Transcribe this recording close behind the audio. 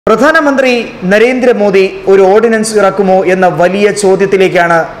പ്രധാനമന്ത്രി നരേന്ദ്രമോദി ഒരു ഓർഡിനൻസ് ഇറക്കുമോ എന്ന വലിയ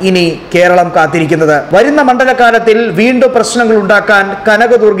ചോദ്യത്തിലേക്കാണ് ഇനി കേരളം കാത്തിരിക്കുന്നത്. വരുന്ന മണ്ഡലകാലത്തിൽ വീണ്ടും പ്രശ്നങ്ങൾ ഉണ്ടാക്കാൻ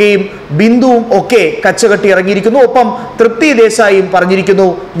കനകദുർഗയും ബിന്ദുവും ഒക്കെ കച്ചകെട്ടി ഇറങ്ങിയിരിക്കുന്നു. ഒപ്പം തൃപ്തി ദേശായിയും പറഞ്ഞിരിക്കുന്നു,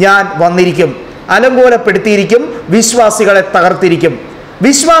 ഞാൻ വന്നിരിക്കും, അലങ്കോലപ്പെടുത്തിയിരിക്കും, വിശ്വാസികളെ തകർത്തിരിക്കും.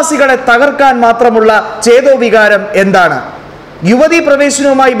 വിശ്വാസികളെ തകർക്കാൻ മാത്രമുള്ള ചേതോവികാരം എന്താണ്? യുവതീ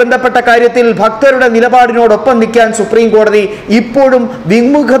പ്രവേശനവുമായി ബന്ധപ്പെട്ട കാര്യത്തിൽ ഭക്തരുടെ നിലപാടിനോടൊപ്പം നിൽക്കാൻ സുപ്രീം കോടതി ഇപ്പോഴും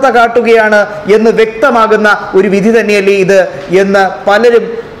വിമുഖത കാട്ടുകയാണ് എന്ന് വ്യക്തമാകുന്ന ഒരു വിധി തന്നെയല്ലേ ഇത് എന്ന് പലരും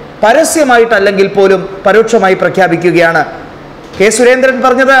പരസ്യമായിട്ടല്ലെങ്കിൽ പോലും പരോക്ഷമായി പ്രഖ്യാപിക്കുകയാണ്. കെ സുരേന്ദ്രൻ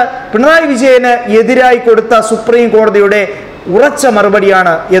പറഞ്ഞത് പിണറായി വിജയന് എതിരായി കൊടുത്ത സുപ്രീം കോടതിയുടെ ഉറച്ച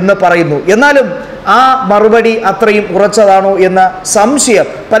മറുപടിയാണ് എന്ന് പറയുന്നു. എന്നാലും ആ മറുപടി അത്രയും ഉറച്ചതാണോ എന്ന സംശയം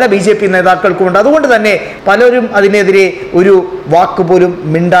പല BJP നേതാക്കൾക്കുമുണ്ട്. അതുകൊണ്ട് തന്നെ പലരും അതിനെതിരെ ഒരു വാക്ക് പോലും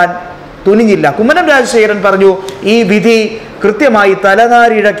മിണ്ടാൻ തുനിഞ്ഞില്ല. കുമ്മനം രാജശേഖരൻ പറഞ്ഞു, ഈ വിധി കൃത്യമായി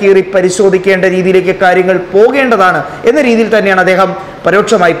തലനാരിഴ കീറി പരിശോധിക്കേണ്ട രീതിയിലേക്ക് കാര്യങ്ങൾ പോകേണ്ടതാണ് എന്ന രീതിയിൽ തന്നെയാണ് അദ്ദേഹം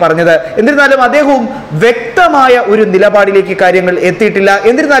പരോക്ഷമായി പറഞ്ഞത്. എന്നിരുന്നാലും അദ്ദേഹവും വ്യക്തമായ ഒരു നിലപാടിലേക്ക് കാര്യങ്ങൾ എത്തിയിട്ടില്ല.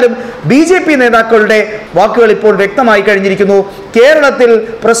 എന്നിരുന്നാലും BJP നേതാക്കളുടെ വാക്കുകൾ ഇപ്പോൾ വ്യക്തമായി കഴിഞ്ഞിരിക്കുന്നു. കേരളത്തിൽ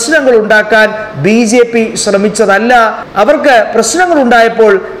പ്രശ്നങ്ങൾ ഉണ്ടാക്കാൻ BJP ശ്രമിച്ചതല്ല, അവർക്ക് പ്രശ്നങ്ങൾ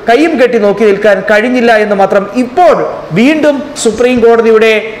ഉണ്ടായപ്പോൾ കയ്യും കെട്ടി നോക്കി നിൽക്കാൻ കഴിഞ്ഞില്ല എന്ന് മാത്രം. ഇപ്പോൾ വീണ്ടും സുപ്രീം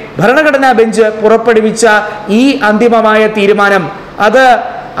കോടതിയുടെ ഭരണഘടനാ ബെഞ്ച് പുറപ്പെടുവിച്ച ഈ അന്തിമമായ തീരുമാനം അത്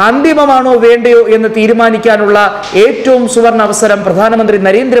അന്തിമമാണോ വേണ്ടയോ എന്ന് തീരുമാനിക്കാനുള്ള ഏറ്റവും സുവർണ അവസരം പ്രധാനമന്ത്രി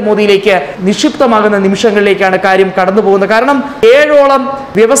നരേന്ദ്രമോദിയിലേക്ക് നിക്ഷിപ്തമാകുന്ന നിമിഷങ്ങളിലേക്കാണ് കാര്യം കടന്നു പോകുന്നത്. കാരണം 7ഓളം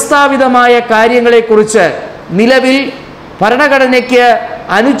വ്യവസ്ഥാപിതമായ കാര്യങ്ങളെക്കുറിച്ച് നിലവിൽ ഭരണഘടനയ്ക്ക്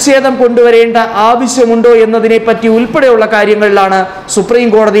അനുച്ഛേദം കൊണ്ടുവരേണ്ട ആവശ്യമുണ്ടോ എന്നതിനെ പറ്റി ഉൾപ്പെടെയുള്ള കാര്യങ്ങളിലാണ് സുപ്രീം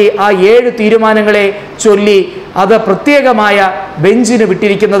കോടതി ആ 7 തീരുമാനങ്ങളെ ചൊല്ലി അത് പ്രത്യേകമായ ബെഞ്ചിന്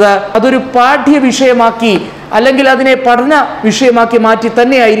വിട്ടിരിക്കുന്നത്. അതൊരു പാഠ്യ വിഷയമാക്കി അല്ലെങ്കിൽ അതിനെ പഠന വിഷയമാക്കി മാറ്റി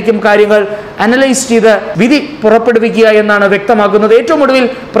തന്നെയായിരിക്കും കാര്യങ്ങൾ അനലൈസ് ചെയ്ത് വിധി പുറപ്പെടുവിക്കുക എന്നാണ് വ്യക്തമാക്കുന്നത്. ഏറ്റവും ഒടുവിൽ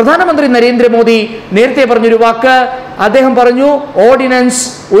പ്രധാനമന്ത്രി നരേന്ദ്രമോദി നേരത്തെ പറഞ്ഞൊരു വാക്ക്, അദ്ദേഹം പറഞ്ഞു ഓർഡിനൻസ്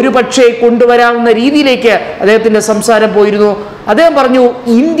ഒരു പക്ഷേ കൊണ്ടുവരാവുന്ന രീതിയിലേക്ക് അദ്ദേഹത്തിന്റെ സംസാരം പോയിരുന്നു. അദ്ദേഹം പറഞ്ഞു,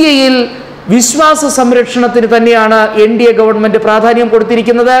 ഇന്ത്യയിൽ വിശ്വാസ സംരക്ഷണത്തിന് തന്നെയാണ് NDA ഗവൺമെന്റ് പ്രാധാന്യം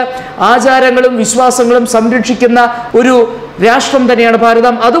കൊടുത്തിരിക്കുന്നത്. ആചാരങ്ങളും വിശ്വാസങ്ങളും സംരക്ഷിക്കുന്ന ഒരു രാഷ്ട്രം തന്നെയാണ്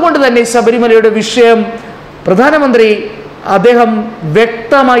ഭാരതം. അതുകൊണ്ട് തന്നെ ശബരിമലയുടെ വിഷയം പ്രധാനമന്ത്രി അദ്ദേഹം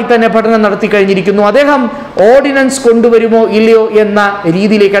വ്യക്തമായി തന്നെ പഠനം നടത്തി കഴിഞ്ഞിരിക്കുന്നു. അദ്ദേഹം ഓർഡിനൻസ് കൊണ്ടുവരുമോ ഇല്ലയോ എന്ന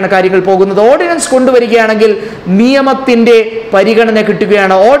രീതിയിലേക്കാണ് കാര്യങ്ങൾ പോകുന്നത്. ഓർഡിനൻസ് കൊണ്ടുവരികയാണെങ്കിൽ നിയമത്തിന്റെ പരിഗണന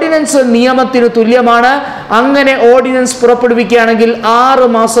കിട്ടുകയാണ്. ഓർഡിനൻസ് നിയമത്തിന് തുല്യമാണ്. അങ്ങനെ ഓർഡിനൻസ് പുറപ്പെടുവിക്കുകയാണെങ്കിൽ 6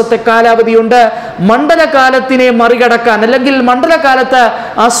 മാസത്തെ കാലാവധിയുണ്ട്. മണ്ഡലകാലത്തിനെ മറികടക്കാൻ അല്ലെങ്കിൽ മണ്ഡലകാലത്ത്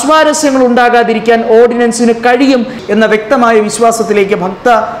അസ്വാരസ്യങ്ങൾ ഉണ്ടാകാതിരിക്കാൻ ഓർഡിനൻസിന് കഴിയും എന്ന വ്യക്തമായ വിശ്വാസത്തിലേക്ക്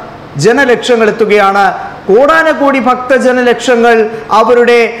ജനലക്ഷങ്ങൾ എത്തുകയാണ്. കോടാനകോടി ഭക്തജനലക്ഷങ്ങൾ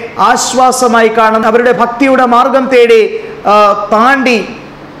അവരുടെ ആശ്വാസമായി കാണുന്ന അവരുടെ ഭക്തിയുടെ മാർഗം തേടി താണ്ടി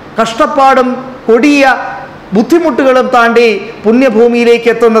കഷ്ടപ്പാടും കൊടിയ ബുദ്ധിമുട്ടുകളും താണ്ടി പുണ്യഭൂമിയിലേക്ക്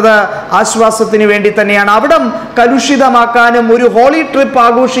എത്തുന്നത് ആശ്വാസത്തിന് വേണ്ടി തന്നെയാണ്. അവിടം കലുഷിതമാക്കാനും ഒരു ഹോളി ട്രിപ്പ്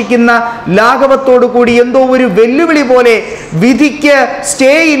ആഘോഷിക്കുന്ന ലാഘവത്തോടു കൂടി എന്തോ ഒരു വെല്ലുവിളി പോലെ വിധിക്ക്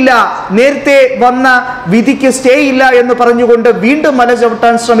സ്റ്റേ ഇല്ല, നേരത്തെ വന്ന വിധിക്ക് സ്റ്റേ ഇല്ല എന്ന് പറഞ്ഞുകൊണ്ട് വീണ്ടും മല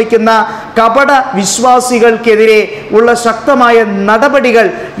ചവിട്ടാൻ ശ്രമിക്കുന്ന കപട വിശ്വാസികൾക്കെതിരെ ഉള്ള ശക്തമായ നടപടികൾ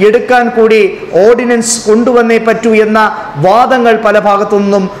എടുക്കാൻ കൂടി ഓർഡിനൻസ് കൊണ്ടുവന്നേ പറ്റൂ എന്ന വാദങ്ങൾ പല ഭാഗത്തു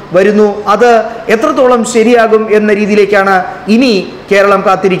നിന്നും വരുന്നു. അത് എത്രത്തോളം ശരിയാകും എന്ന രീതിയിലേക്കാണ് ഇനി കേരളം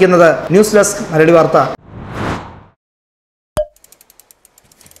കാത്തിരിക്കുന്നത്. ന്യൂസ് ഡെസ്ക് മലയാളി വാർത്ത.